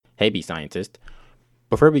Hey, Bee Scientist.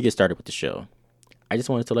 Before we get started with the show, I just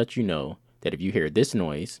wanted to let you know that if you hear this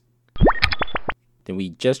noise, then we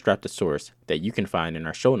just dropped a source that you can find in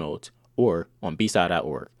our show notes or on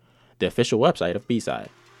bside.org, the official website of B-Side.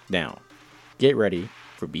 Now, get ready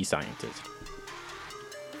for Bee Scientist.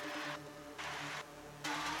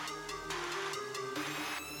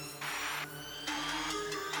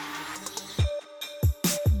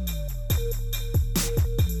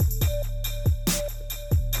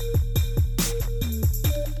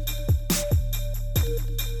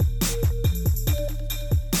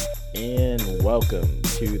 And welcome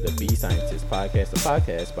to the Bee Scientist podcast, a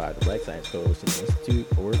podcast by the Black Science Coalition Institute,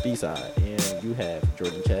 or B-Side. And you have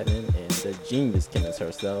Jordan Chapman and the genius chemist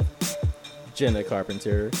herself, Jenna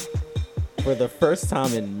Carpenter. For the first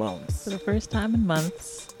time in months.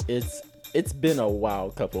 It's been a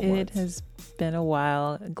wild couple months. It has been a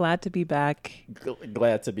while. Glad to be back.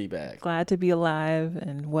 Glad to be back. Glad to be alive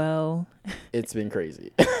and well. It's been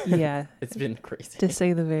crazy. Yeah. It's been crazy. To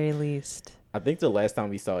say the very least. I think the last time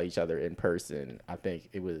we saw each other in person, I think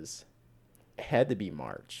it had to be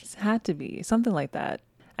March. It had to be something like that.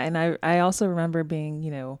 And I also remember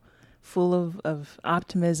being, full of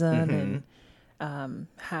optimism and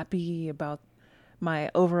happy about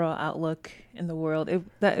my overall outlook in the world. It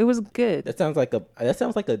was good. That sounds like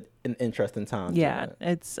an interesting time. Yeah,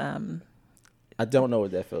 it's I don't know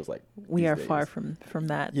what that feels like. We are days. far from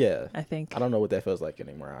that. Yeah, I think. I don't know what that feels like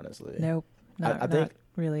anymore, honestly. Nope. I think not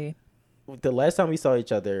really. The last time we saw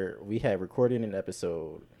each other, we had recorded an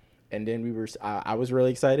episode, and then I was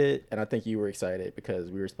really excited, and I think you were excited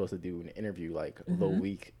because we were supposed to do an interview like the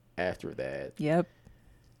week after that. Yep.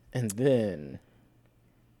 And then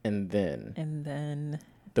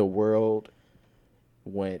the world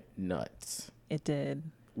went nuts. It did.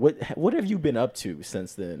 What have you been up to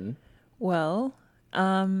since then? Well,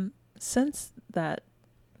 since that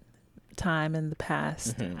time in the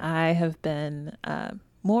past, I have been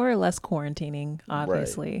more or less quarantining,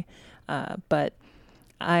 obviously. Right. But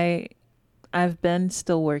I've been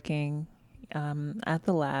still working at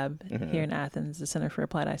the lab here in Athens, the Center for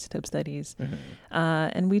Applied Isotope Studies.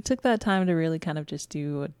 And we took that time to really kind of just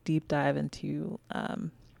do a deep dive into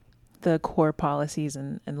the core policies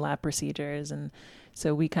and lab procedures. And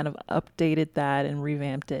so we kind of updated that and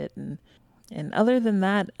revamped it. And other than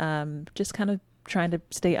that, just kind of trying to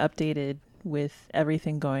stay updated with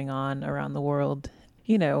everything going on around the world,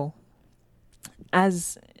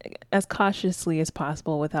 as cautiously as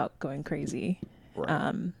possible without going crazy.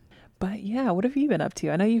 Right. But yeah, what have you been up to?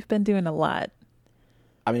 I know you've been doing a lot.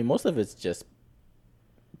 I mean, most of it's just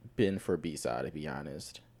been for B-Side, to be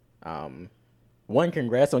honest. One,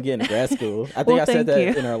 congrats on getting to grad school. I think I said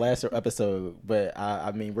that in our last episode, but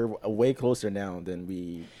I mean, we're way closer now than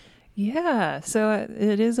we. Yeah, so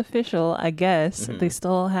it is official, I guess. They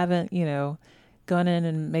still haven't, gone in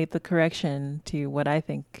and made the correction to what I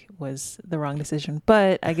think was the wrong decision.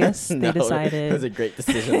 But I guess they decided... It was a great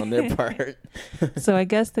decision on their part. So I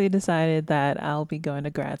guess they decided that I'll be going to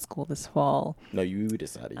grad school this fall. No, you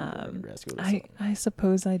decided you were going to grad school this fall. I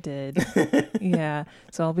suppose I did. Yeah.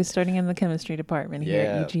 So I'll be starting in the chemistry department here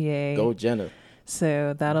at UGA. Go Jenna.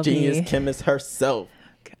 So that'll Genius chemist herself.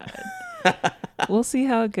 God. We'll see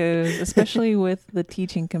how it goes, especially with the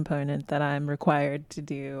teaching component that I'm required to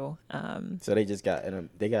do. So they just got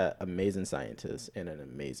amazing scientists and an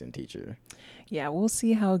amazing teacher. Yeah, we'll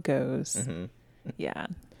see how it goes. Yeah.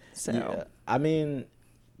 So yeah, I mean,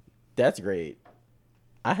 that's great.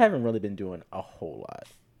 I haven't really been doing a whole lot.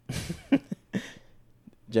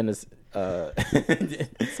 Jenna's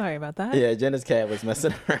sorry about that. Yeah, Jenna's cat was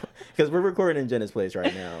messing around because we're recording in Jenna's place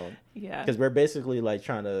right now. Yeah, because we're basically like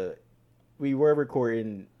we were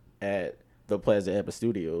recording at the Plaza Epa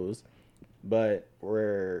Studios, but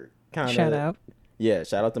we're kind of shout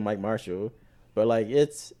out to Mike Marshall. But like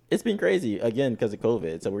it's been crazy again because of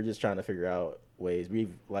COVID, so we're just trying to figure out ways.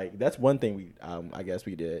 That's one thing I guess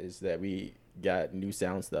we did is that we got new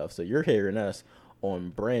sound stuff. So you're hearing us on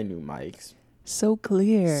brand new mics. So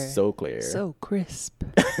clear. So clear. So crisp.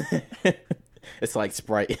 It's like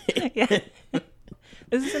Sprite. Yeah.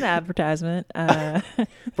 This is an advertisement.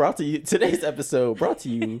 Brought to you today's episode. Brought to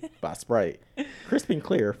you by Sprite. Crisp and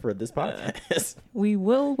clear for this podcast. We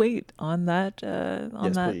will wait on that.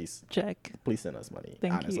 Please. Check. Please send us money.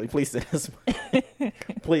 Thank honestly, you. Please send us money.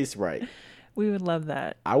 Please, Sprite. We would love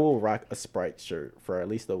that. I will rock a Sprite shirt for at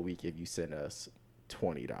least a week if you send us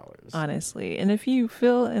 $20. Honestly, and if you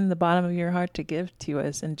feel in the bottom of your heart to give to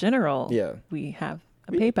us in general, we have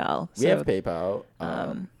a PayPal. We have PayPal.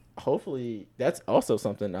 Hopefully that's also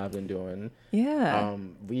something I've been doing. Yeah.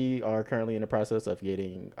 We are currently in the process of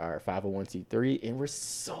getting our 501c3 and we're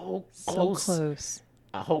so close.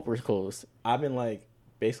 I hope we're close. I've been like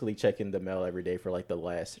basically checking the mail every day for like the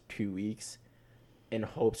last 2 weeks in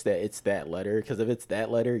hopes that it's that letter. Because if it's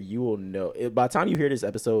that letter, you will know. By the time you hear this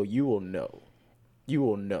episode, you will know. You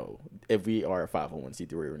will know if we are a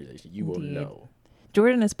 501c3 organization. You will know.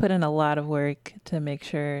 Jordan has put in a lot of work to make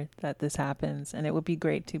sure that this happens, and it would be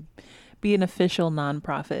great to be an official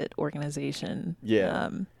nonprofit organization. Yeah.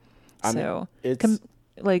 So it's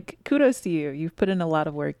like kudos to you. You've put in a lot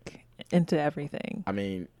of work into everything. I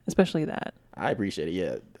mean, especially that. I appreciate it.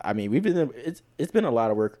 Yeah. I mean, it's been a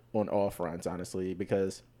lot of work on all fronts, honestly,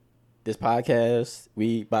 because this podcast,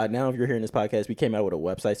 by now, if you're hearing this podcast, we came out with a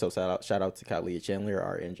website. So shout out to Kalia Chandler,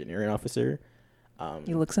 our engineering officer.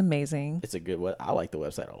 He looks amazing. It's a good one. I like the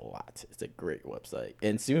website a lot. It's a great website.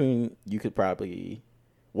 And soon you could probably,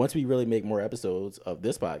 once we really make more episodes of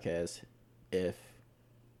this podcast, if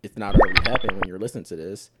it's not already happened when you're listening to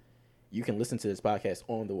this, you can listen to this podcast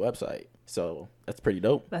on the website. So that's pretty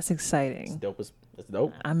dope. That's exciting. It's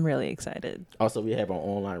dope. I'm really excited. Also, we have our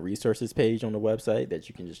online resources page on the website that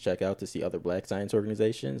you can just check out to see other Black science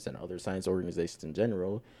organizations and other science organizations in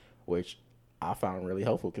general, which I found really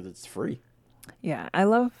helpful because it's free. Yeah, I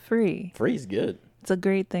love free. Free is good. It's a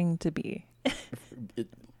great thing to be.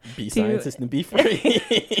 Be scientist and be free.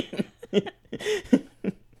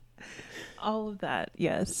 All of that,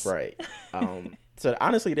 yes. Right. So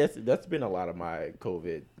honestly, that's been a lot of my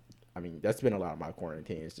COVID. I mean, that's been a lot of my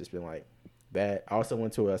quarantine. It's just been like that. I also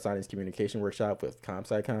went to a science communication workshop with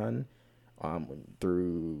ComSciCon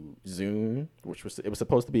through Zoom, which was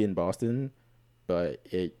supposed to be in Boston, but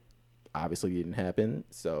it obviously didn't happen.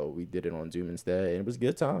 So we did it on Zoom instead, and it was a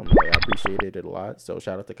good time. Like, I appreciated it a lot. So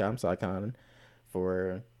shout out to ComSciCon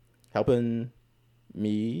for helping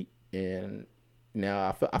me, and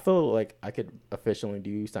now I feel like I could officially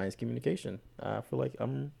do science communication. I feel like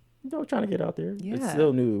I'm trying to get out there. Yeah. It's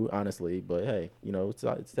still new, honestly, but hey,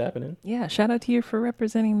 it's happening. Yeah, shout out to you for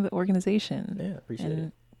representing the organization. Yeah, appreciate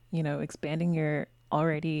it. Expanding your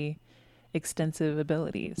already extensive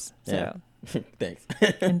abilities. So yeah. Thanks.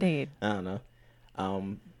 Indeed. I don't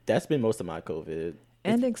know. That's been most of my COVID.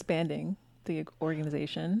 And expanding the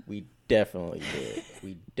organization. We definitely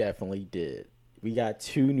did. We got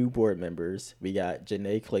 2 new board members. We got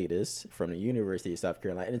Janae Claytis from the University of South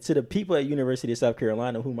Carolina. And to the people at University of South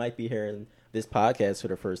Carolina who might be hearing this podcast for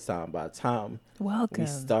the first time, by the time we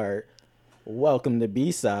start, welcome to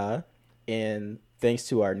BSA. And thanks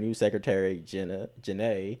to our new secretary,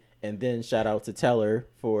 Janae. And then shout out to Teller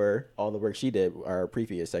for all the work she did, our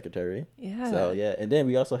previous secretary. Yeah. So, yeah. And then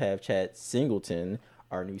we also have Chad Singleton,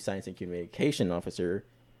 our new science and communication officer,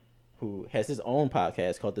 who has his own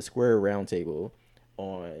podcast called The Square Roundtable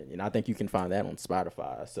and I think you can find that on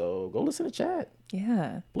Spotify. So go listen to Chad.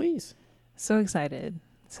 Yeah. Please. So excited.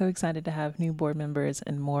 So excited to have new board members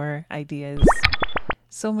and more ideas.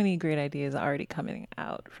 So many great ideas already coming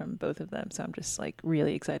out from both of them. So I'm just like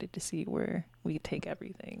really excited to see where we take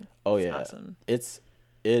everything. Oh, it's yeah. Awesome. It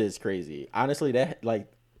is crazy. Honestly, that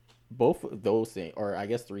like both of those things, or I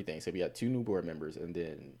guess 3 things. So we got 2 new board members and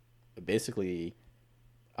then basically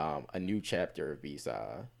a new chapter of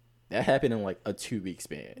BSA. That happened in like a 2-week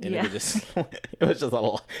span. And it was just a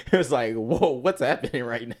lot. It was like, whoa, what's happening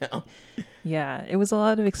right now? Yeah, it was a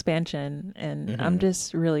lot of expansion. And I'm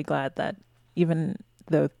just really glad that even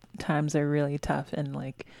though times are really tough and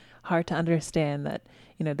like hard to understand, that,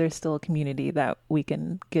 there's still a community that we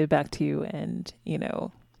can give back to and,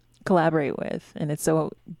 collaborate with. And it's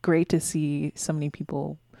so great to see so many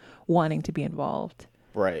people wanting to be involved.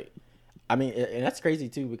 Right. I mean, and that's crazy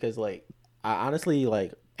too, because like, I honestly,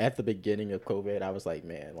 like, at the beginning of COVID, I was like,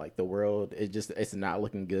 man, like the world, it's not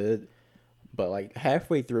looking good. But like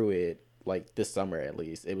halfway through it, like this summer at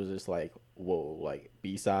least, it was just like, whoa, like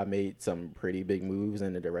B-Side made some pretty big moves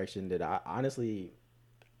in the direction that I honestly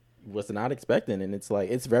was not expecting. And it's like,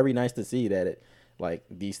 it's very nice to see that like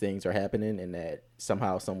these things are happening and that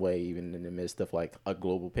somehow, some way, even in the midst of like a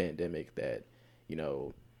global pandemic, that,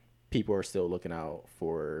 people are still looking out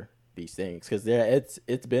for these things, because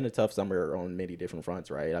it's been a tough summer on many different fronts,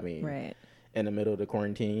 right? I mean, right. In the middle of the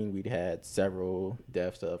quarantine, we'd had several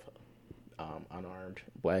deaths of unarmed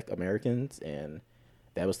Black Americans, and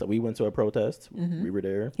we went to a protest. We were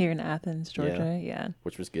there here in Athens, Georgia, yeah,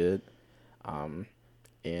 which was good.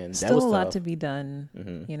 And still that was a lot tough to be done,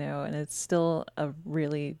 and it's still a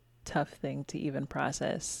really tough thing to even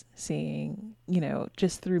process, seeing,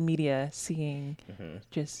 just through media, seeing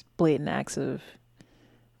just blatant acts of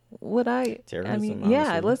terrorism,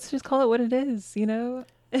 yeah, let's just call it what it is,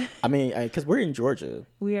 I mean, because we're in Georgia.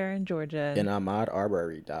 We are in Georgia. And Ahmaud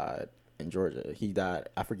Arbery died in Georgia. He died,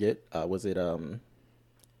 I forget, was it,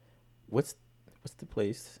 what's the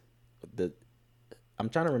place? I'm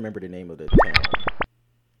trying to remember the name of the town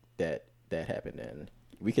that happened in.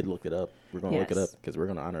 We could look it up. We're going to look it up because we're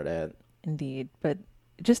going to honor that. Indeed. But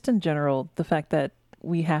just in general, the fact that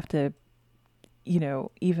we have to,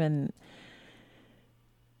 even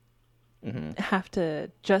have to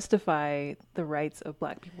justify the rights of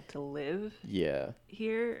Black people to live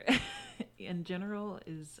here in general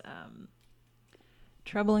is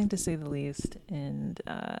troubling to say the least. And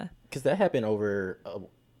because that happened over,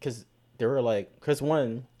 because there were because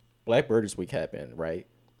one, Black Birders Week happened, right?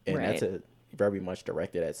 And that's very much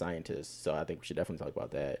directed at scientists. So I think we should definitely talk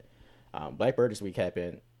about that. Black Birders Week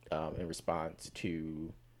happened in response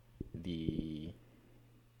to the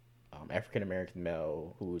African American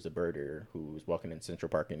male who was a birder who was walking in Central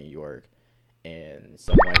Park in New York, and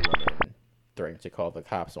some white woman threatened to call the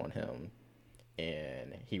cops on him,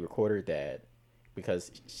 and he recorded that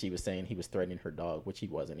because she was saying he was threatening her dog, which he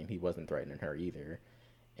wasn't, and he wasn't threatening her either.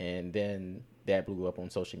 And then that blew up on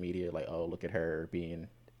social media, like, oh, look at her being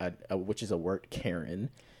which is a word, Karen,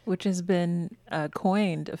 which has been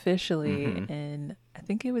coined officially in, I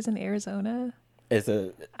think it was in Arizona.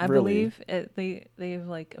 I believe they've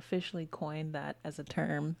like officially coined that as a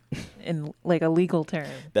term, in like a legal term.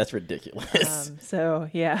 That's ridiculous. So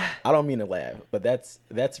yeah, I don't mean to laugh, but that's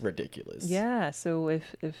ridiculous. Yeah. So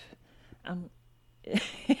if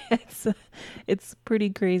it's pretty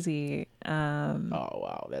crazy. Oh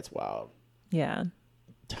wow, that's wild. Yeah.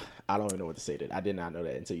 I don't even know what to say to that. I did not know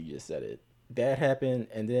that until you just said it. That happened,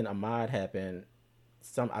 and then Ahmaud happened.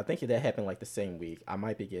 I think that happened like the same week. I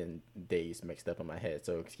might be getting days mixed up in my head,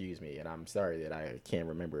 so excuse me. And I'm sorry that I can't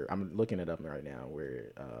remember. I'm looking it up right now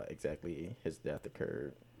where exactly his death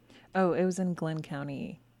occurred. Oh, it was in Glenn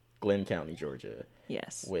County, Georgia.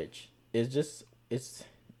 Yes. Which is just it's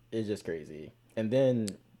just crazy. And then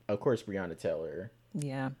of course Breonna Taylor.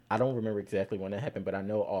 Yeah. I don't remember exactly when that happened, but I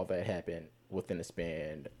know all that happened within a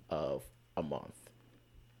span of a month.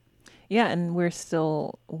 Yeah, and we're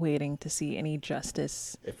still waiting to see any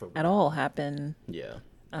justice at all happen. Yeah.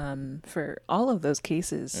 For all of those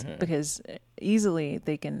cases, because easily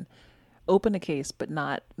they can open a case but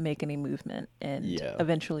not make any movement and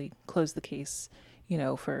eventually close the case,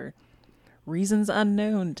 for reasons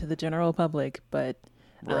unknown to the general public. But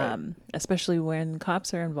especially when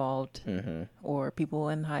cops are involved or people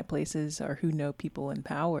in high places or who know people in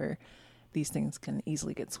power, these things can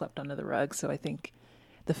easily get swept under the rug. So I think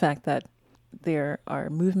the fact that there are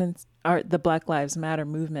movements, the Black Lives Matter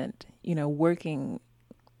movement, working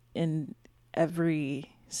in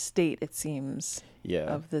every state, it seems,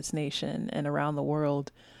 of this nation and around the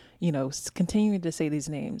world, continuing to say these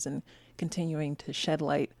names and continuing to shed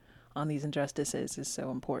light on these injustices is so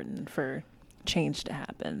important for change to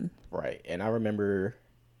happen. Right. And I remember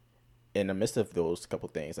in the midst of those couple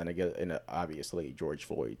things, and obviously George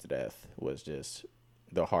Floyd's death was just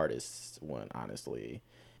the hardest one, honestly.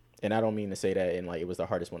 And I don't mean to say that in it was the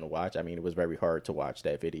hardest one to watch. I mean, it was very hard to watch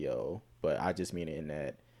that video, but I just mean it in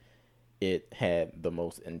that it had the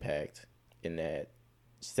most impact, in that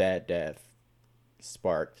sad death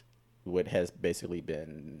sparked what has basically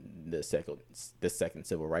been the second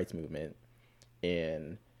civil rights movement.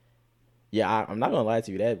 And yeah, I'm not gonna lie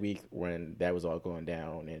to you, that week when that was all going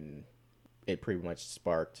down, and it pretty much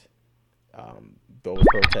sparked those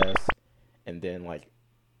protests, and then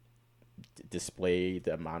displayed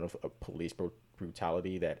the amount of police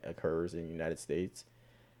brutality that occurs in the United States.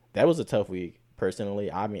 That was a tough week,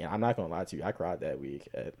 personally. I mean, I'm not gonna lie to you, I cried that week.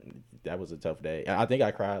 That was a tough day, and I think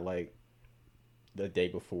I cried the day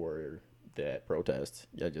before that protest.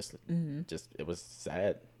 Yeah, just it was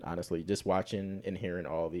sad, honestly, just watching and hearing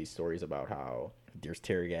all these stories about how there's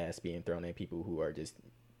tear gas being thrown at people who are just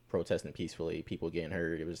protesting peacefully, people getting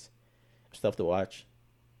hurt. It was tough to watch.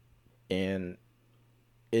 And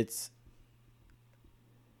it's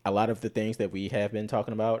a lot of the things that we have been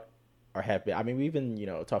talking about we've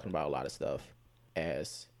been talking about a lot of stuff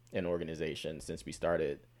as an organization since we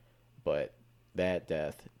started, but that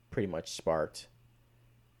death pretty much sparked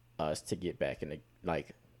us to get back into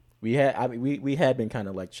we had been kind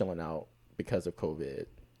of chilling out because of COVID,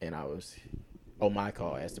 and I was on my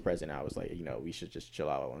call as the president. I was like, we should just chill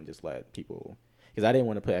out and just let people, because I didn't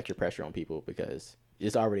want to put extra pressure on people, because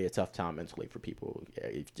it's already a tough time mentally for people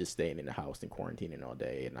if just staying in the house and quarantining all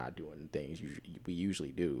day and not doing things we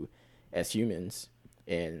usually do as humans.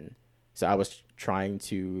 And so I was trying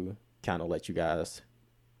to kind of let you guys,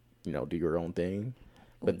 do your own thing.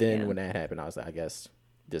 But then when that happened, I was like, I guess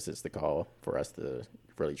this is the call for us to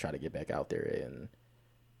really try to get back out there and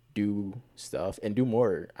do stuff and do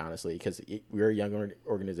more, honestly, because we're a young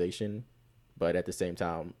organization, but at the same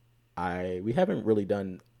time, we haven't really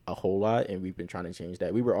done a whole lot, and we've been trying to change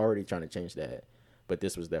that. We were already trying to change that, but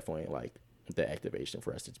this was definitely like the activation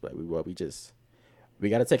for us. It's like we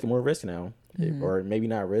got to take more risk now, or maybe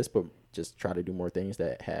not risk, but just try to do more things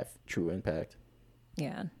that have true impact.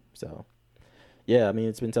 Yeah. So, yeah, I mean,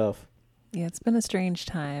 it's been tough. Yeah, it's been a strange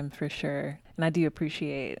time for sure. And I do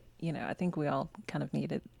appreciate, I think we all kind of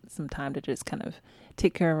needed some time to just kind of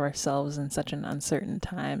take care of ourselves in such an uncertain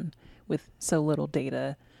time with so little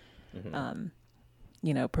data,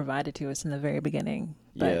 provided to us in the very beginning.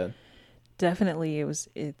 But definitely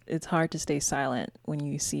it's hard to stay silent when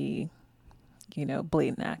you see,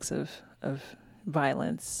 blatant acts of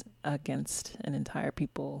violence against an entire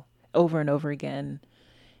people over and over again.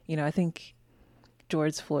 I think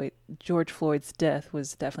George Floyd's death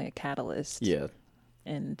was definitely a catalyst. Yeah.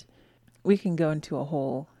 And we can go into a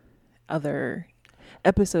whole other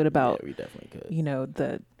episode about, we definitely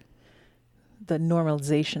could. The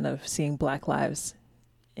normalization of seeing Black lives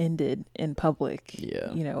ended in public,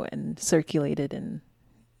 and circulated, and,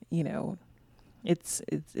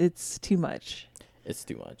 it's too much. It's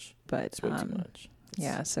too much. But it's way too much.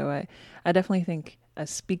 Yeah. So I definitely think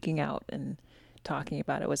speaking out and talking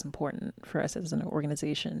about it was important for us as an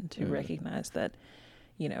organization to recognize that,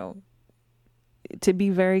 to be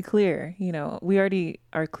very clear, we already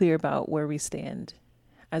are clear about where we stand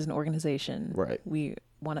as an organization. Right. We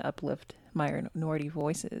want to uplift minority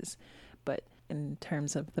voices, but in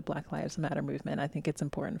terms of the Black Lives Matter movement, I think it's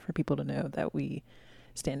important for people to know that we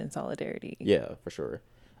stand in solidarity. Yeah, for sure.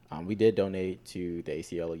 We did donate to the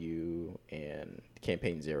ACLU and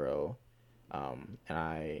Campaign Zero, and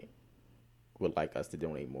I would like us to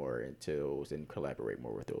donate more into those and collaborate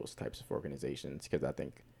more with those types of organizations,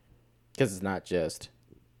 because it's not just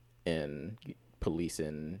in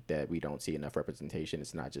policing that we don't see enough representation.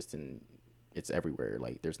 It's not just it's everywhere.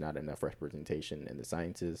 Like, there's not enough representation in the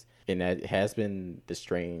sciences, and that has been the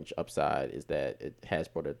strange upside, is that it has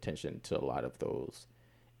brought attention to a lot of those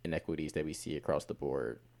inequities that we see across the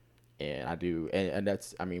board. And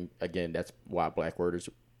that's, I mean, again, that's why Black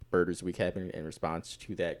Birders Week happened in response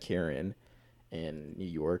to that Karen in New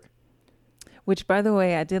York. Which, by the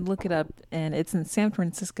way, I did look it up, and it's in San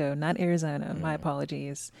Francisco, not Arizona. My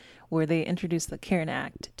apologies. Where they introduced the Karen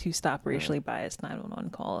Act to stop racially biased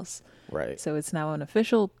 911 calls. Right. So it's now an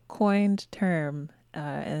official coined term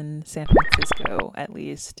in San Francisco, at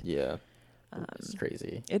least. Yeah. It's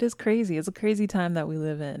crazy. It is crazy. It's a crazy time that we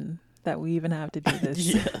live in, that we even have to do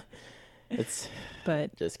this. Yeah. It's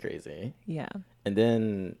just crazy. Yeah. And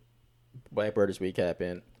then Black Birders Week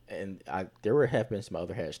happened. And there have been some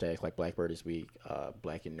other hashtags like Black Birders Week,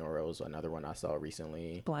 Black in Neuros, another one I saw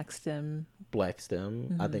recently. Black STEM,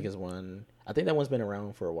 I think is one. I think that one's been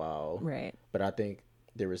around for a while. Right. But I think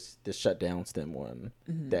there was the shutdown STEM one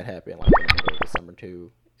that happened like in the middle of the summer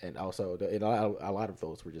too. And also a lot of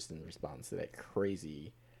those were just in response to that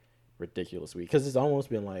crazy, ridiculous week. Because it's almost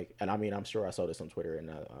been like, and I mean, I'm sure I saw this on Twitter,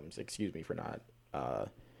 and excuse me for not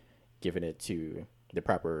giving it to the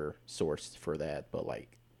proper source for that, but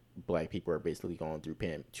like, Black people are basically going through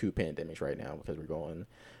two pandemics right now, because we're going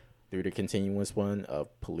through the continuous one of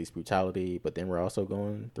police brutality, but then we're also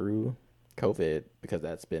going through COVID, because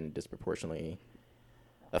that's been disproportionately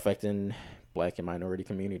affecting Black and minority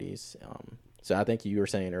communities. So I think you were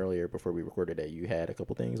saying earlier before we recorded that you had a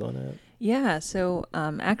couple things on that. Yeah. So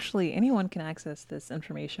actually, anyone can access this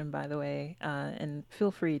information, by the way, and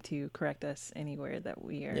feel free to correct us anywhere that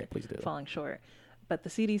we are falling short. But the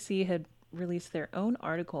CDC had released their own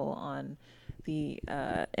article on the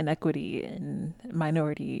inequity in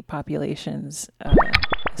minority populations,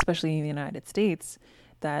 especially in the United States,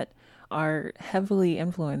 that are heavily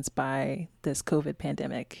influenced by this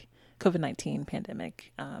COVID-19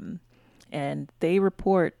 pandemic. And they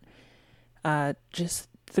report just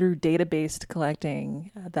through database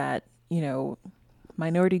collecting that,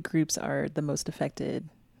 minority groups are the most affected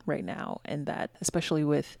right now, and that especially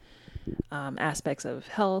with aspects of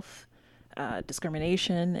health,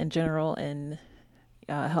 discrimination in general in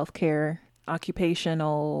healthcare,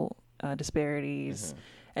 occupational disparities,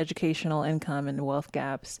 educational income and wealth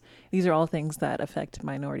gaps. These are all things that affect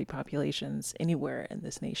minority populations anywhere in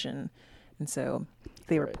this nation. And so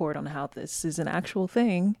they report on how this is an actual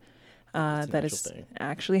thing that is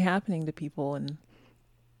actually happening to people. And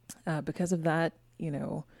because of that,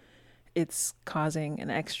 it's causing an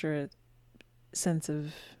extra sense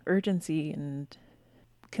of urgency and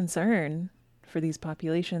concern for these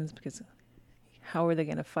populations, because how are they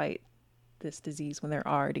going to fight this disease when there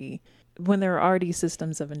are already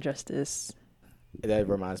systems of injustice? That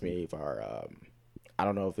reminds me of our I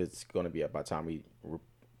don't know if it's going to be up by the time we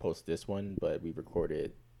post this one, but we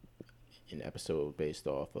recorded an episode based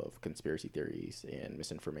off of conspiracy theories and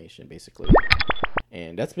misinformation, basically,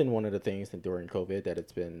 And that's been one of the things that during COVID that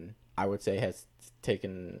it's been, I would say, has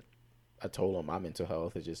taken a toll on my mental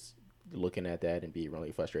health, is just looking at that and being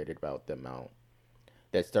really frustrated about the amount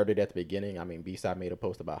that started at the beginning. I mean, B-Side made a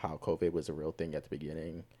post about how COVID was a real thing at the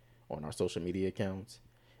beginning on our social media accounts,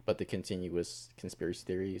 but the continuous conspiracy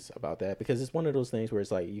theories about that, because it's one of those things where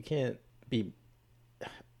it's like, you can't be,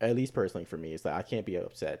 at least personally for me, it's like I can't be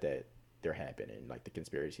upset that they're happening, like the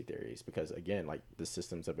conspiracy theories, because again, like the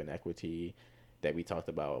systems of inequity that we talked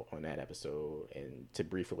about on that episode, and to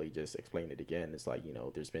briefly just explain it again, it's like, you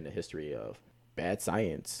know, there's been a history of bad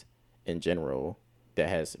science in general that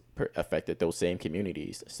has affected those same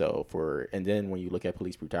communities. So and then when you look at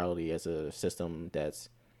police brutality as a system that's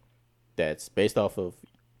based off of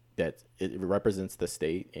that, it represents the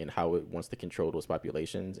state and how it wants to control those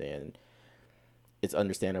populations, and it's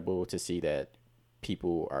understandable to see that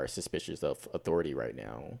people are suspicious of authority right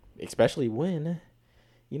now, especially when,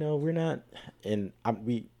 you know, we're not, and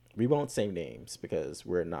we won't say names because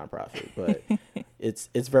we're a nonprofit, but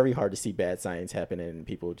it's very hard to see bad science happening and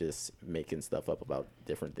people just making stuff up about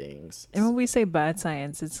different things. And when we say bad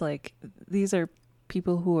science, it's like these are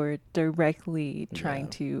people who are directly trying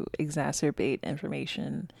to exacerbate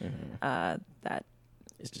information that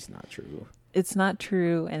it's just not true. It's not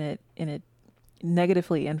true, and it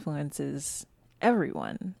negatively influences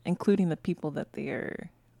everyone, including the people that they are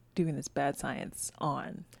doing this bad science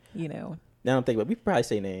on, you know. Now I'm thinking, but we could probably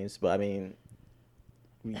say names, but I mean,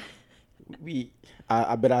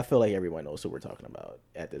 but I feel like everyone knows who we're talking about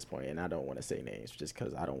at this point, and I don't want to say names just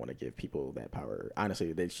because I don't want to give people that power.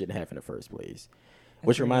 Honestly, they shouldn't have in the first place.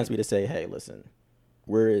 Which reminds me to say, hey, listen,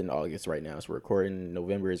 we're in August right now, so we're recording.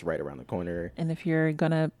 November is right around the corner. And if you're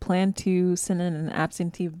gonna plan to send in an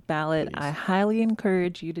absentee ballot, please, I highly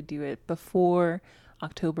encourage you to do it before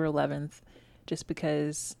October 11th, just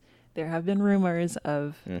because there have been rumors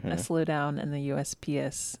of a slowdown in the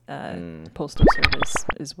USPS Postal Service,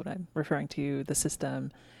 is what I'm referring to, the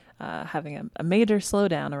system having a major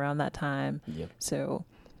slowdown around that time. Yep. So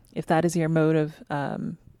if that is your mode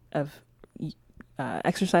of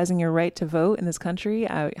exercising your right to vote in this country,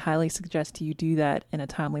 I highly suggest you do that in a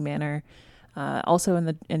timely manner. Also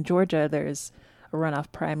in Georgia, there's a runoff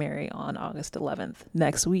primary on August 11th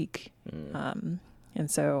next week. And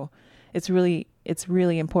so it's really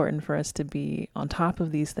important for us to be on top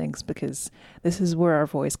of these things, because this is where our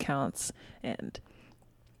voice counts. And,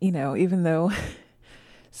 you know, even though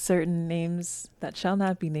certain names that shall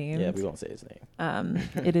not be named. Yeah, we won't say his name.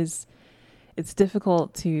 It's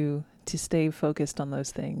difficult to stay focused on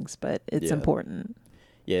those things, but it's important.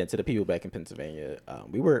 Yeah, and to the people back in Pennsylvania,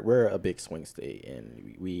 we're a big swing state,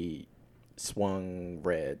 and we swung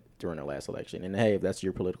red during the last election. And hey, if that's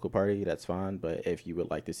your political party, that's fine. But if you would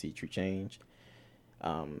like to see true change,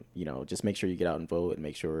 you know, just make sure you get out and vote, and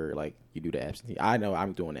make sure like you do the absentee. I know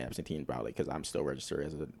I'm doing the absentee probably because I'm still registered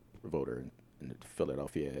as a voter in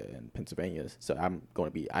Philadelphia and Pennsylvania. So I'm going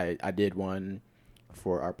to be. I did one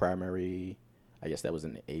for our primary. I guess that was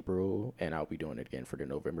in April, and I'll be doing it again for the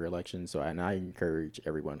November election. So, and I encourage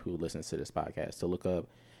everyone who listens to this podcast to look up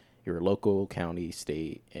your local, county,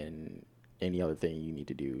 state, and any other thing you need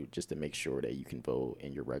to do just to make sure that you can vote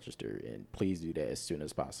and you're registered. And please do that as soon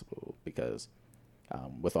as possible, because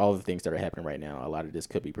with all the things that are happening right now, a lot of this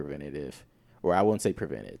could be prevented or I won't say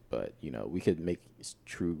prevented, but, you know, we could make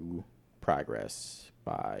true progress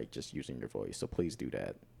by just using your voice. So please do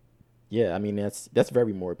that. Yeah, I mean, that's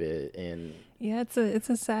very morbid. And yeah, it's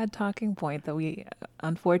a sad talking point that we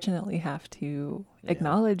unfortunately have to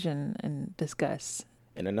acknowledge and discuss.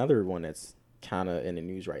 And another one that's kind of in the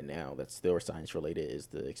news right now that's still science related is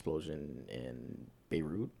the explosion in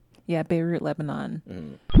Beirut. Yeah, Beirut,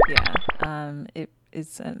 Lebanon. Yeah,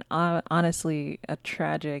 it's honestly a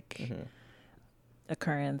tragic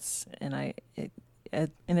occurrence, and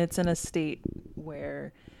it's in a state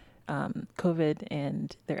where COVID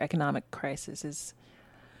and their economic crisis is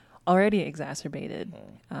already exacerbated,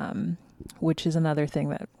 which is another thing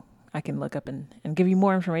that I can look up and give you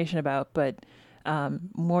more information about, but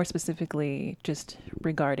more specifically just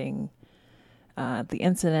regarding the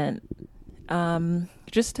incident,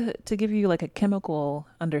 just to give you like a chemical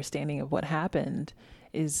understanding of what happened,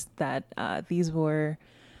 is that these were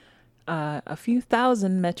a few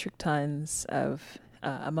thousand metric tons of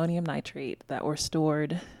ammonium nitrate that were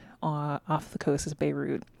stored off the coast of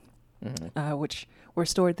Beirut, which were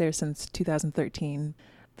stored there since 2013.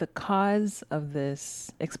 The cause of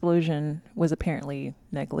this explosion was apparently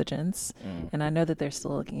negligence, and I know that they're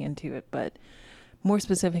still looking into it, but more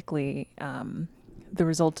specifically, the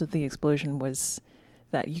result of the explosion was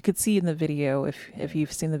that you could see in the video, if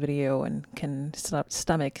you've seen the video and can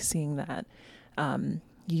stomach seeing that,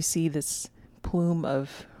 you see this plume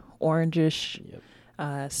of orangish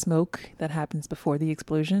smoke that happens before the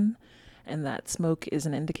explosion, and that smoke is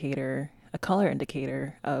an indicator, a color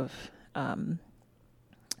indicator of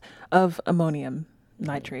ammonium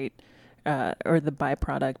nitrate, or the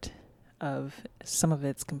byproduct of some of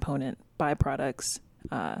its component byproducts.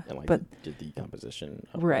 And like but the decomposition.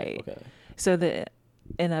 Right. Okay. So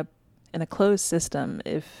in a closed system,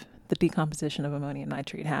 if the decomposition of ammonium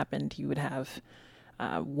nitrate happened, you would have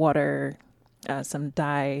water, some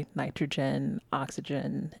nitrogen,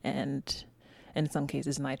 oxygen, and in some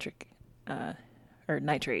cases nitrate.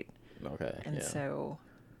 Okay. And so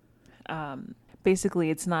basically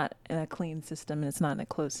it's not in a clean system and it's not in a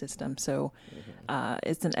closed system. So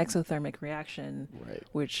it's an exothermic reaction, right,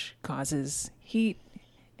 which causes heat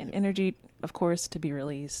and energy, of course, to be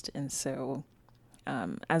released. And so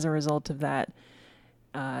as a result of that,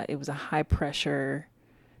 it was a high pressure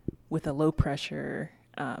with a low pressure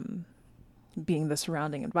being the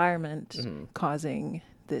surrounding environment, causing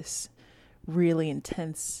this really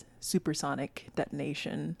intense supersonic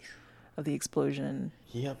detonation of the explosion.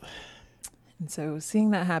 Yep. And so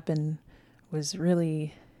seeing that happen was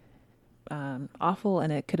really awful,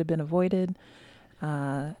 and it could have been avoided.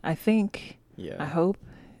 I think, I hope,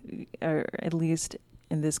 or at least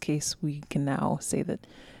in this case, we can now say that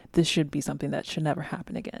this should be something that should never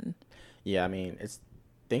happen again. Yeah, I mean, it's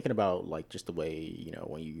thinking about like just the way, you know,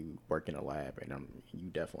 when you work in a lab, and you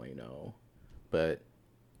definitely know, but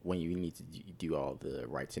when you need to do all the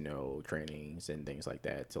right to know trainings and things like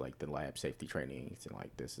that, to like the lab safety trainings, and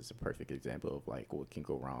like this is a perfect example of like what can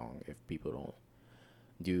go wrong if people don't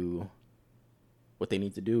do what they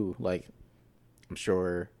need to do. Like I'm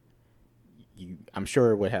sure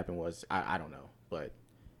what happened was, I don't know, but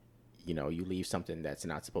you know, you leave something that's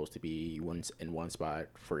not supposed to be in one spot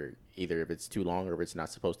for either if it's too long or if it's not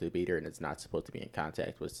supposed to be there and it's not supposed to be in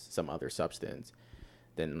contact with some other substance,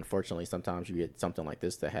 then unfortunately sometimes you get something like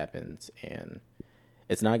this that happens, and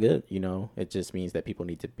it's not good. You know, it just means that people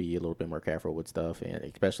need to be a little bit more careful with stuff, and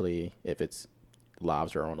especially if it's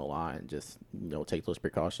lives are on the line, just, you know, take those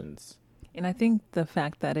precautions. And I think the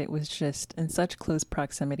fact that it was just in such close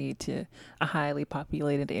proximity to a highly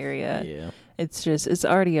populated area, it's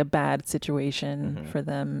already a bad situation for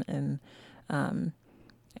them. And,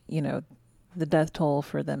 you know, the death toll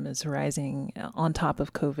for them is rising on top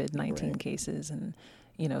of COVID-19 cases. And,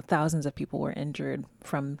 you know, thousands of people were injured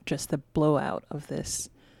from just the blowout of this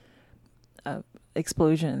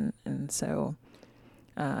explosion. And so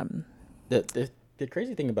the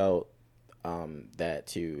crazy thing about that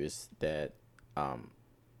too is that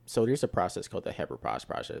so there's a process called the Haber-Bosch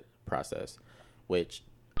process, which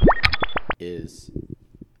is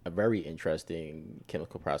a very interesting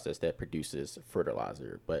chemical process that produces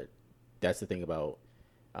fertilizer. But that's the thing about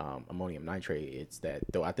ammonium nitrate. It's that,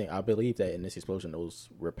 though I believe that in this explosion those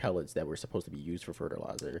were pellets that were supposed to be used for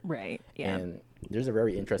fertilizer. Right. Yeah. And there's a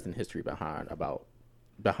very interesting history behind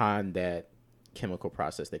that chemical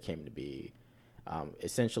process that came to be.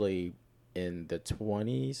 Essentially, in the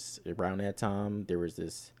 1920s, around that time, there was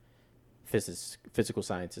this physical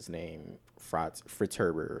scientist named Fritz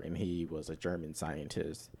Haber, and he was a German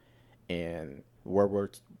scientist. And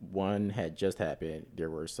World War I had just happened. There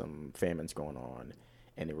were some famines going on,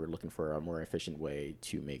 and they were looking for a more efficient way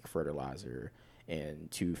to make fertilizer and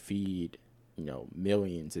to feed, you know,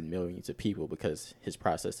 millions and millions of people, because his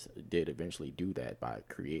process did eventually do that by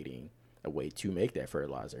creating a way to make that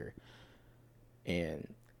fertilizer.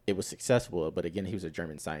 And it was successful, but again, he was a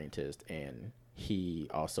German scientist, and he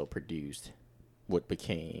also produced what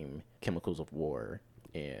became chemicals of war.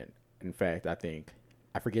 And in fact, I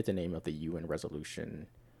forget the name of the UN resolution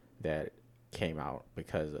that came out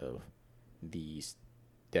because of these,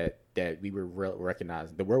 that we were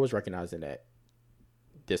recognizing, the world was recognizing that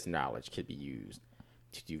this knowledge could be used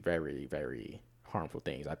to do very, very harmful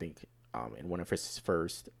things. I think in one of his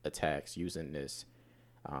first attacks using this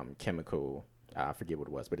chemical, I forget what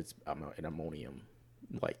it was, but it's an ammonium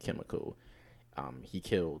like chemical. He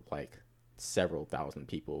killed like several thousand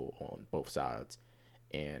people on both sides.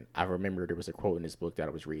 And I remember there was a quote in this book that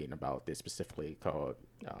I was reading about this specifically called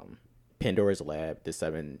Pandora's Lab, the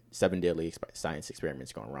seven deadly science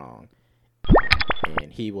experiments gone wrong.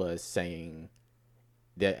 And he was saying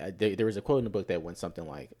that there was a quote in the book that went something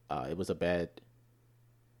like, it was a bad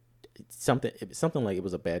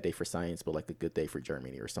day for science, but like a good day for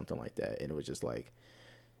Germany or something like that. And it was just like,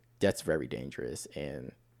 that's very dangerous.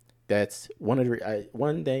 And that's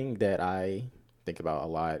one thing that I think about a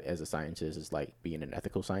lot as a scientist is like being an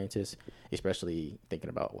ethical scientist, especially thinking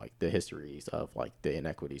about like the histories of like the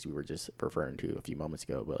inequities we were just referring to a few moments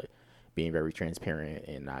ago, but being very transparent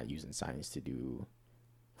and not using science to do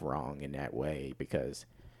wrong in that way, because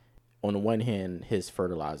on the one hand, his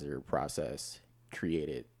fertilizer process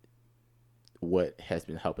created what has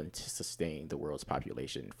been helping to sustain the world's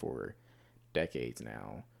population for decades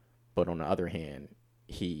now. But on the other hand,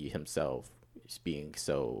 he himself, being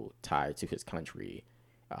so tied to his country,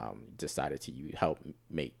 decided to help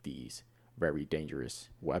make these very dangerous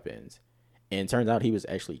weapons. And it turns out he was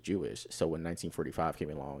actually Jewish. So when 1945 came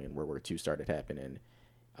along and World War II started happening,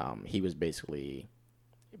 he was basically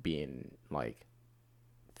being like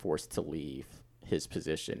forced to leave his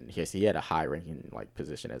position. He had a high ranking like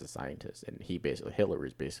position as a scientist, and Hitler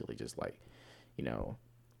was basically just like,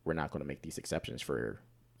 we're not going to make these exceptions for,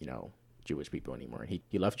 Jewish people anymore. And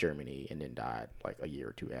he left Germany and then died like a year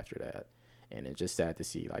or two after that. And it's just sad to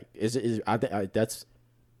see, like, that's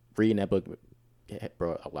reading that book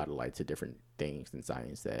brought a lot of light to different things in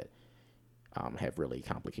science that have really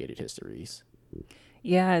complicated histories.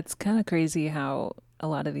 Yeah, it's kind of crazy how a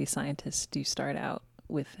lot of these scientists do start out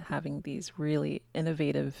with having these really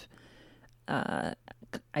innovative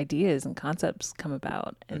ideas and concepts come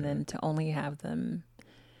about, and then to only have them,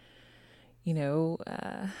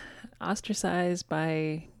 ostracized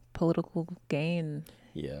by political gain.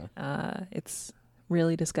 Yeah. It's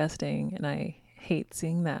really disgusting, and I hate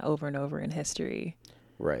seeing that over and over in history.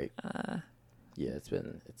 Right. Yeah,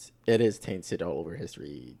 it is tainted all over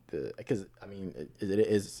history. Because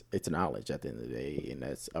it's knowledge at the end of the day, and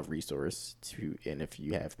that's a resource and if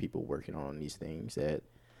you have people working on these things that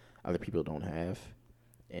other people don't have,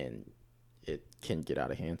 and it can get out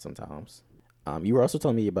of hand sometimes. You were also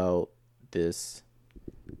telling me about this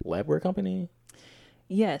labware company.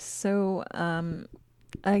 Yes. So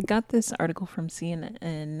I got this article from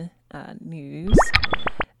CNN News.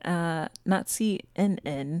 Not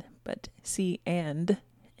CNN, but C&N.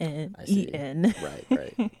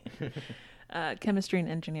 Right. Chemistry and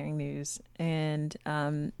Engineering News. And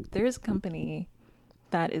there's a company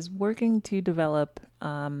that is working to develop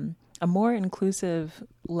a more inclusive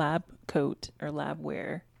lab coat or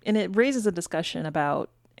labware. And it raises a discussion about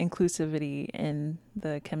inclusivity in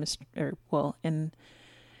the chemistry, in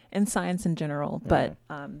science in general. But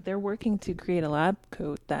they're working to create a lab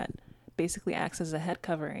coat that basically acts as a head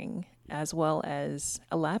covering as well as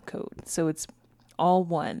a lab coat. So it's all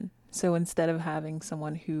one. So instead of having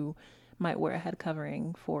someone who might wear a head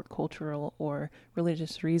covering for cultural or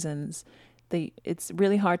religious reasons, it's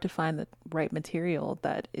really hard to find the right material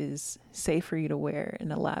that is safe for you to wear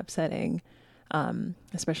in a lab setting,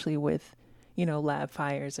 especially with, lab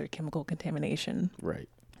fires or chemical contamination. Right.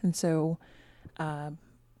 And so, and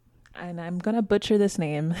I'm going to butcher this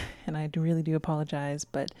name, and I really do apologize,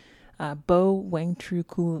 but Bo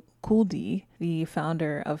Wangtru Kuldi, the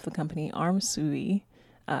founder of the company Armsui,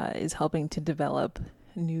 is helping to develop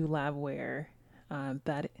new labware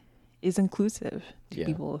that is inclusive to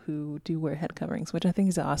people who do wear head coverings, which I think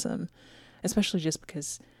is awesome, especially just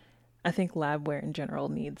because I think labware in general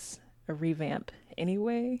needs a revamp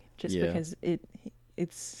anyway, just because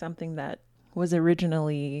it's something that was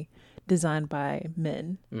originally designed by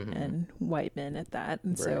men and white men at that.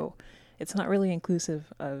 And so it's not really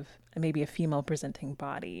inclusive of maybe a female presenting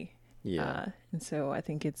body. Yeah. And so I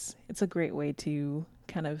think it's a great way to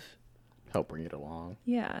kind of help bring it along.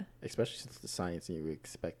 Yeah. Especially since the science, you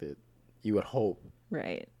would hope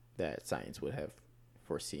that science would have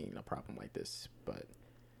foreseen a problem like this. But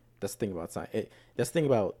that's the thing about science. That's the thing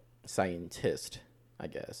about scientist, I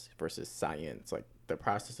guess, versus science. Like, the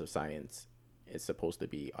process of science is supposed to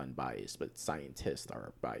be unbiased, but scientists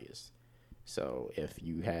are biased. So if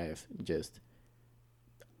you have just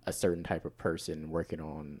a certain type of person working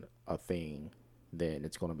on a thing, then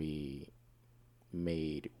it's going to be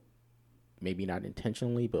made, maybe not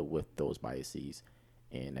intentionally, but with those biases,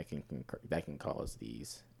 and that can cause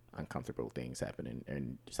these uncomfortable things happening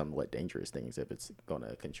and somewhat dangerous things if it's going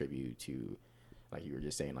to contribute to, like you were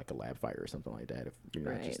just saying, like a lab fire or something like that, if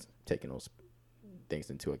you're not just taking those things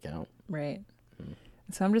into account. Right.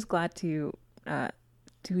 So I'm just glad to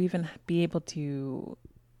even be able to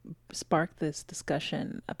spark this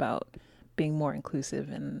discussion about being more inclusive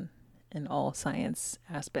in all science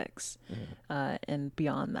aspects and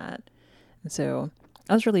beyond that. And so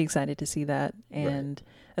I was really excited to see that, and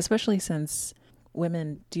especially since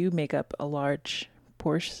women do make up a large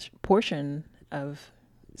portion of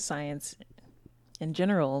science in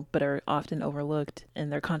general, but are often overlooked in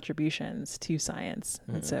their contributions to science.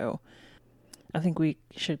 And so I think we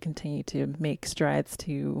should continue to make strides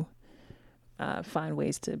to find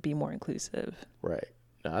ways to be more inclusive. Right.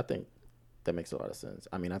 No, I think that makes a lot of sense.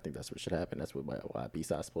 I mean, I think that's what should happen. That's why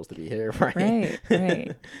BSO's supposed to be here, right?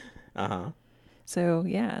 Right. So,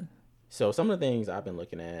 yeah. So some of the things I've been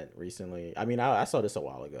looking at recently, I mean, I saw this a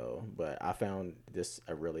while ago, but I found this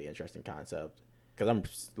a really interesting concept because I'm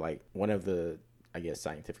like one of the, I guess,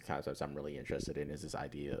 scientific concepts I'm really interested in is this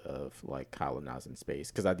idea of like colonizing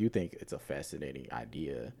space, because I do think it's a fascinating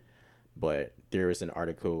idea. But there is an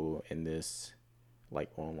article in this like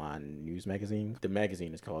online news magazine. The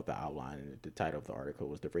magazine is called The Outline, and the title of the article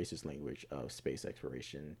was "The Racist Language of Space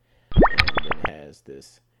Exploration," and then it has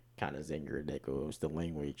this kind of zinger that goes, "The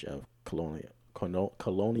language of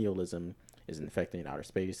colonialism is infecting outer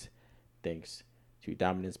space thanks to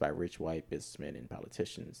dominance by rich white businessmen and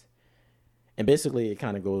politicians." And basically, it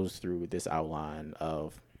kind of goes through this outline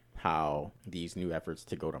of how these new efforts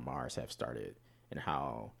to go to Mars have started and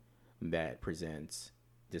how that presents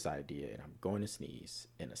this idea. And I'm going to sneeze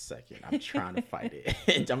in a second. I'm trying to fight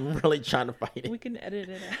it. I'm really trying to fight it. We can edit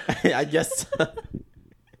it out. I guess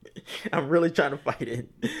I'm really trying to fight it.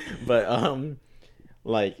 But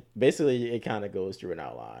like basically it kind of goes through an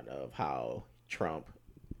outline of how Trump,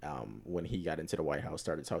 when he got into the White House,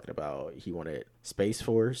 started talking about he wanted Space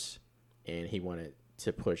Force and he wanted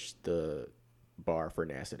to push the bar for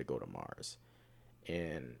NASA to go to Mars.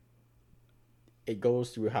 And it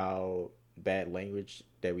goes through how bad language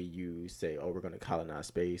that we use, say, oh, we're going to colonize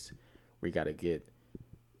space. We got to get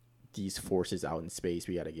these forces out in space.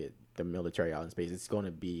 We got to get the military out in space. It's going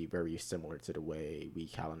to be very similar to the way we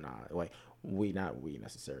colonize, like not we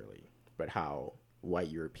necessarily, but how white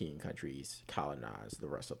European countries colonize the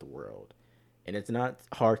rest of the world. And it's not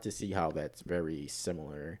hard to see how that's very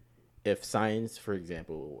similar. If science, for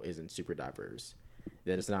example, isn't super diverse,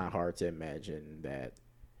 then it's not hard to imagine that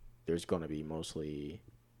there's going to be mostly,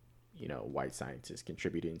 you know, white scientists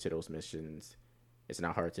contributing to those missions. It's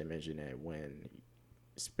not hard to imagine that when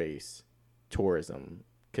space tourism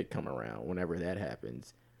could come around, whenever that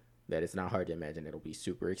happens, that it's not hard to imagine it'll be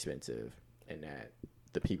super expensive and that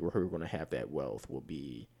the people who are going to have that wealth will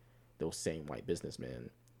be those same white businessmen.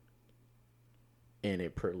 And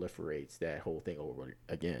it proliferates that whole thing over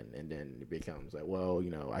again. And then it becomes like, well,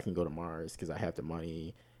 you know, I can go to Mars because I have the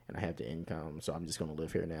money and I have the income, so I'm just going to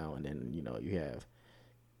live here now. And then, you know, you have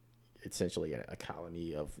essentially a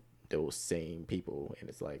colony of those same people. And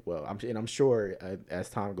it's like, well, I'm sure as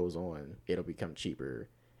time goes on, it'll become cheaper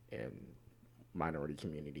and minority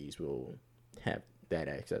communities will have that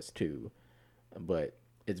access too. But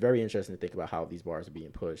it's very interesting to think about how these bars are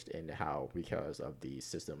being pushed and how, because of the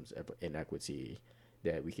systems of inequity,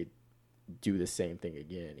 that we could do the same thing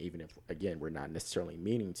again, even if, again, we're not necessarily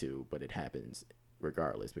meaning to, but it happens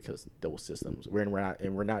regardless because those systems,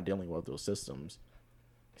 we're not dealing with those systems.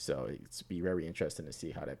 So it's be very interesting to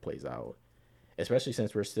see how that plays out, especially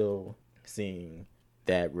since we're still seeing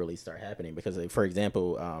that really start happening. Because, like, for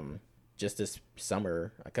example, just this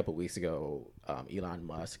summer, a couple of weeks ago, Elon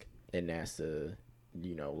Musk and NASA,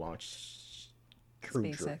 you know, launched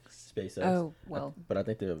SpaceX. Oh, well. But I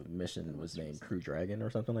think the mission was named Crew Dragon or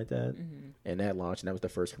something like that. Mm-hmm. And that launched, and that was the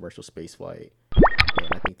first commercial space flight.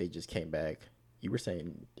 And I think they just came back. You were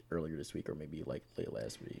saying earlier this week or maybe like late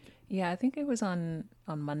last week. Yeah, I think it was on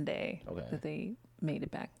Monday that they made it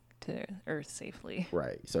back to Earth safely.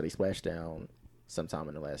 Right. So they splashed down sometime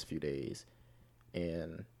in the last few days.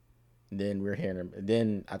 And then we're hearing,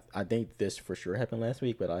 then I think this for sure happened last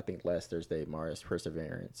week, but I think last Thursday, Mars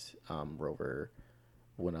Perseverance rover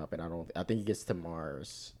went up, and I think it gets to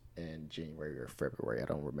Mars in January or February. I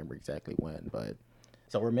don't remember exactly when, but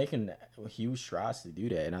so we're making huge strides to do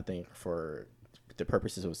that. And I think for the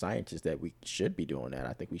purposes of scientists that we should be doing that.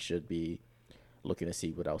 I think we should be looking to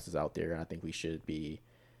see what else is out there. And I think we should be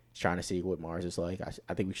trying to see what Mars is like.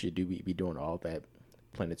 I think we should be doing all that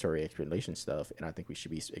planetary exploration stuff, and I think we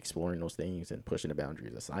should be exploring those things and pushing the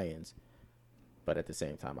boundaries of science. But at the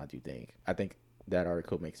same time, I think that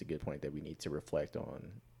article makes a good point that we need to reflect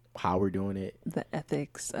on how we're doing it, the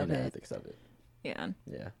ethics of it. Yeah.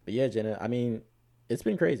 But yeah, Jenna, I mean, it's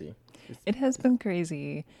been crazy. It has been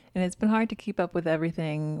crazy, and it's been hard to keep up with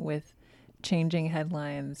everything, with changing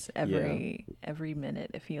headlines every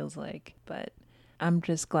minute, it feels like. But I'm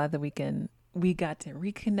just glad that we got to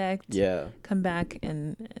reconnect, come back,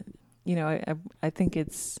 and you know, I think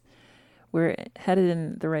we're headed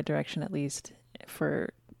in the right direction, at least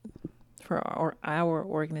for our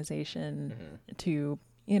organization to,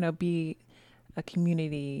 you know, be a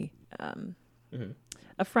community,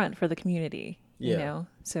 a front for the community, you know.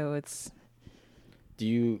 So it's.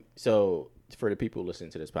 So for the people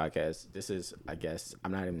listening to this podcast, this is, I guess,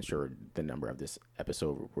 I'm not even sure the number of this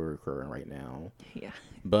episode we're recording right now. Yeah.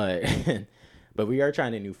 But we are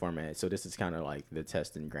trying a new format, so this is kind of like the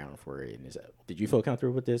testing ground for it. And did you feel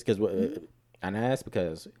comfortable with this? Because and I asked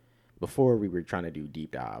because before we were trying to do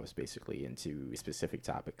deep dives basically into specific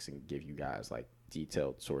topics and give you guys like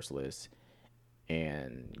detailed source lists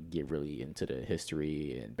and get really into the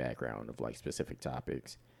history and background of like specific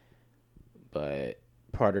topics. But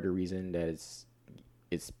part of the reason that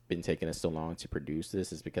it's been taking us so long to produce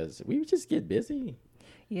this is because we just get busy.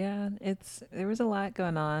 Yeah, there was a lot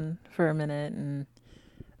going on for a minute, and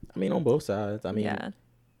I mean on both sides. I mean, yeah.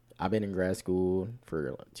 I've been in grad school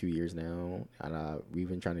for 2 years now, and we've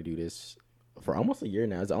been trying to do this for almost a year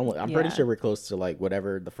now. I'm pretty sure we're close to like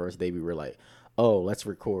whatever the first day we were like, oh, let's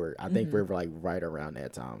record. I think we're like right around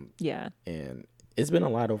that time. Yeah. And it's been a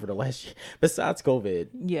lot over the last year, besides COVID.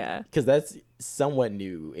 Yeah. Because that's somewhat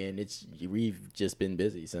new, and we've just been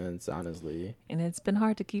busy since, honestly. And it's been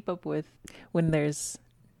hard to keep up with when there's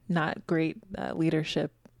not great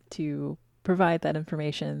leadership to provide that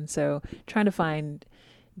information. So trying to find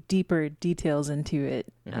deeper details into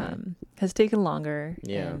it has taken longer.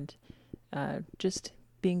 Yeah. And just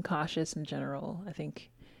being cautious in general. I think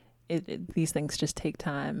these things just take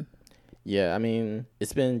time. Yeah, I mean,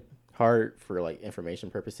 it's been hard for like information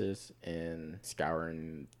purposes and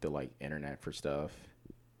scouring the like internet for stuff.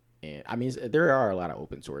 And I mean, there are a lot of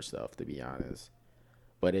open source stuff, to be honest,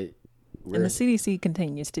 but and the CDC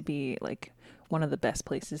continues to be like one of the best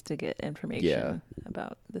places to get information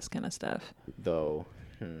about this kind of stuff. Though.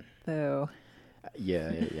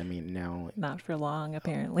 Yeah, I mean, now not for long,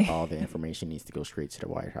 apparently. All the information needs to go straight to the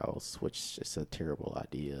White House, which is a terrible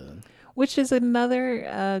idea. Which is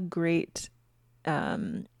another great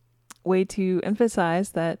way to emphasize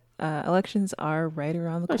that elections are right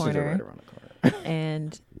around the corner.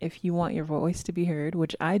 And if you want your voice to be heard,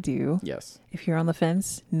 which I do, yes. If you're on the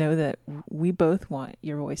fence, know that we both want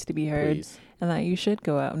your voice to be heard. Please. And that you should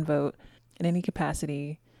go out and vote in any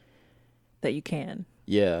capacity that you can.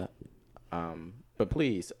 Yeah. But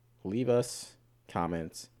please leave us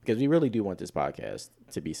comments, because we really do want this podcast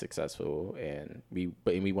to be successful, and we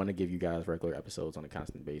want to give you guys regular episodes on a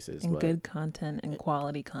constant basis and good content and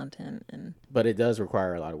quality content. But it does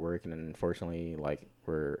require a lot of work, and unfortunately, like,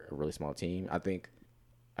 we're a really small team. I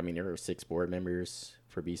mean, there are 6 board members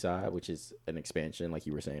for B-Side, which is an expansion, like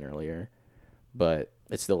you were saying earlier, but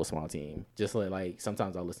it's still a small team. Just like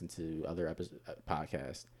sometimes I'll listen to other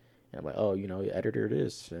podcasts, and I'm like, oh, editor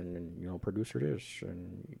this, and producer this,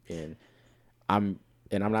 and I'm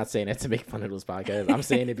not saying that to make fun of those podcasts. I'm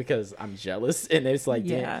saying it because I'm jealous, and it's like,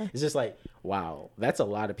 damn, it's just like, wow, that's a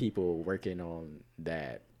lot of people working on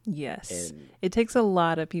that. Yes, and it takes a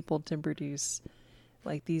lot of people to produce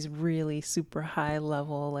like these really super high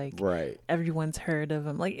level, like, right, everyone's heard of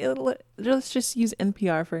them. Like, let's just use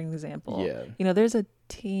NPR for an example. Yeah, there's a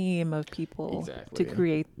team of people to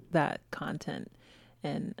create that content,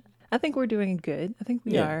 and I think we're doing good. I think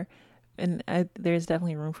we are. And there's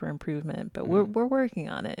definitely room for improvement, but we're working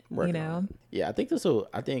on it. Yeah, I think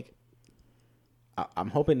I'm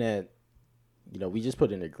hoping that we just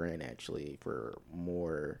put in a grant actually for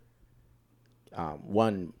more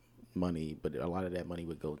money, but a lot of that money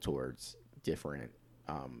would go towards different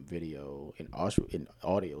video and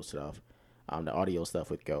audio stuff. The audio stuff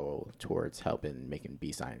would go towards helping making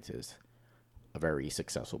B-Scientist a very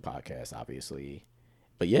successful podcast, obviously.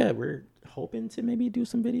 But yeah, we're hoping to maybe do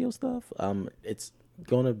some video stuff. It's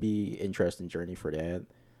going to be an interesting journey for that,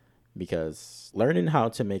 because learning how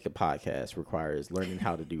to make a podcast requires learning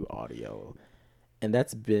how to do audio. And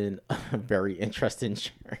that's been a very interesting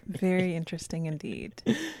journey. Very interesting indeed.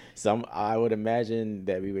 I would imagine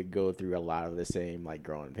that we would go through a lot of the same like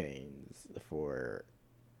growing pains for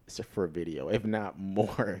video, if not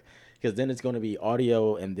more. Because then it's going to be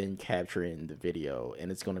audio and then capturing the video.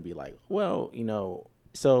 And it's going to be like, well,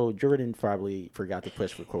 so Jordan probably forgot to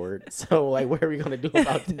push record. So like, what are we going to do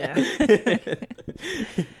about that?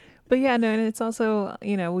 But yeah, no, and it's also,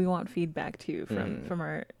 we want feedback too from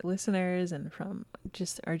our listeners and from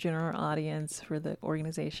just our general audience for the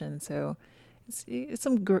organization. So it's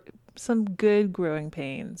some good growing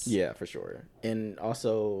pains. Yeah, for sure. And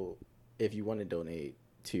also, if you want to donate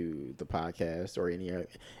to the podcast or if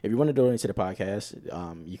you want to donate to the podcast,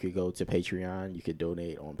 you could go to Patreon. You could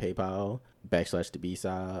donate on PayPal /the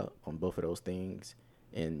B-Side on both of those things.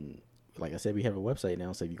 And like I said, we have a website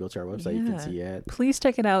now, so if you go to our website, you can see it. Please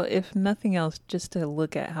check it out, if nothing else, just to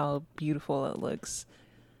look at how beautiful it looks.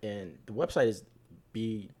 And the website is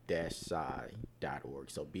b-sci.org,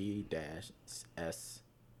 so b-sci.org.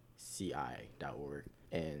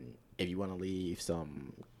 And if you want to leave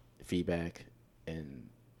some feedback in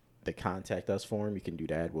the contact us form, you can do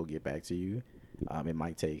that. We'll get back to you. It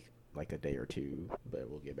might take like a day or two, but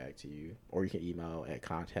we'll get back to you. Or you can email at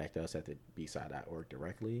contactus@thebsci.org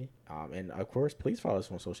directly. And of course, please follow us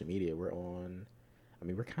on social media. We're on I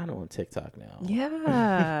mean, we're kind of on TikTok now.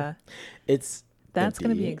 Yeah. That's going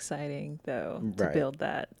to be empty. exciting, though, to Right. build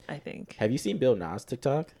that, I think. Have you seen Bill Nas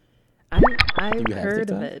TikTok? I've you have heard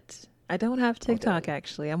of TikTok? it. I don't have TikTok, Okay.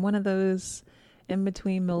 actually. I'm one of those in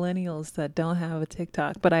between millennials that don't have a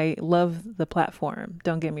TikTok, but I love the platform.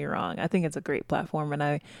 Don't get me wrong. I think it's a great platform,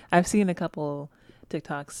 and I've seen a couple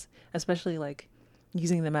TikToks, especially like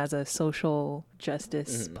using them as a social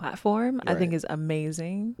justice platform. I think Right. is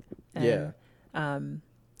amazing. And, Yeah.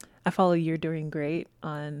 I follow You're Doing Great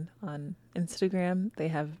on Instagram. They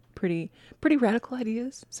have pretty radical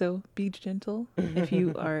ideas, so be gentle if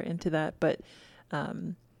you are into that. But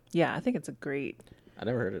yeah, I think it's a great. I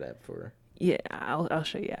never heard of that before. Yeah, I'll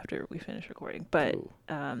show you after we finish recording. But Cool.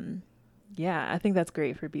 yeah, I think that's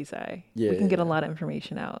great for B-Side. Yeah, We can get a yeah. lot of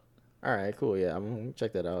information out. All right, cool. Yeah, I'm gonna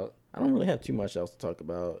check that out. I don't really have too much else to talk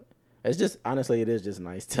about. It's just honestly, it is just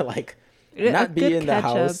nice to like not be in the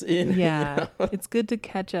house. Yeah, it's good to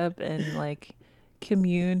catch up and like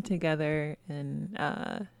commune together and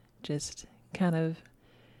just kind of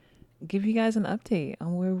give you guys an update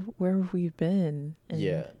on where we've been and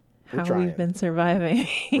Yeah, we're how trying. we've been surviving.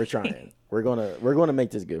 We're trying. We're gonna make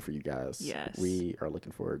this good for you guys. Yes. We are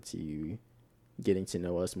looking forward to getting to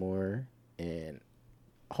know us more, and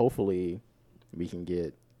hopefully we can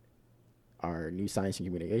get our new science and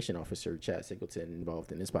communication officer, Chad Singleton,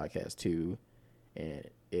 involved in this podcast too. And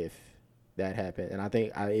if that happened, and I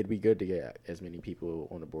think it'd be good to get as many people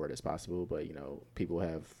on the board as possible. But people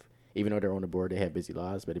have, even though they're on the board, they have busy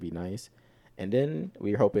lives. But it'd be nice. And then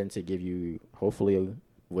we're hoping to give you, hopefully,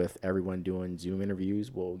 with everyone doing Zoom interviews,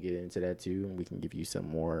 we'll get into that too, and we can give you some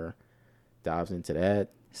more dives into that.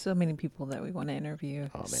 So many people that we want to interview.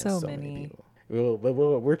 Oh man, so many. people.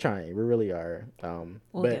 We're trying. We really are.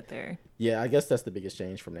 We'll but get there. yeah, I guess that's the biggest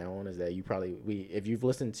change from now on is that if you've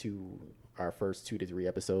listened to our first 2 to 3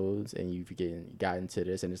 episodes and you've gotten to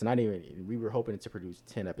this, and it's not even, we were hoping to produce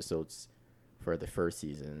 10 episodes for the first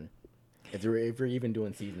season. If we're even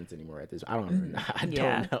doing seasons anymore at this, I don't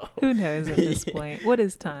know. Who knows at this point? What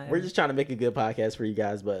is time? We're just trying to make a good podcast for you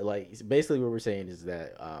guys, but like basically what we're saying is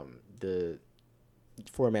that the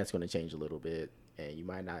format's going to change a little bit, and you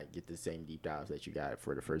might not get the same deep dives that you got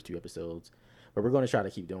for the first 2 episodes, but we're going to try to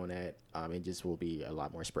keep doing that. It just will be a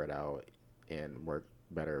lot more spread out and work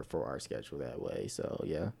better for our schedule that way. So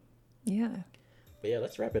yeah. But yeah,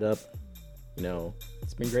 let's wrap it up.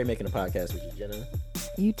 It's been great making a podcast with you, Jenna.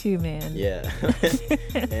 You too, man. Yeah.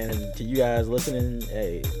 And to you guys listening,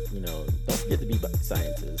 hey, don't forget to be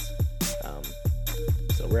scientists.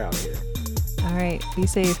 So we're out here. All right. Be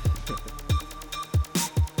safe.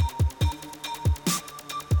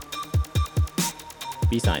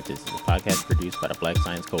 Be Scientist is a podcast produced by the Black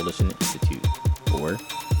Science Coalition Institute, or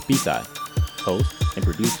B-Side. Hosts and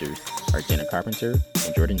producers are Jenna Carpenter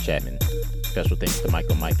and Jordan Chapman. Special thanks to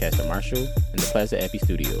Michael Mike Castor Marshall and the Plaza Epi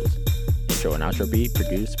Studios. Intro and outro beat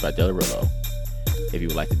produced by Delarillo. If you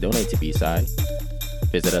would like to donate to B-Side,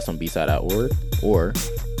 visit us on bside.org or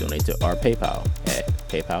donate to our PayPal at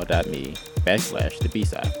paypal.me/the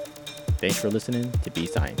B-Side. Thanks for listening to Be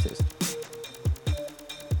Scientist.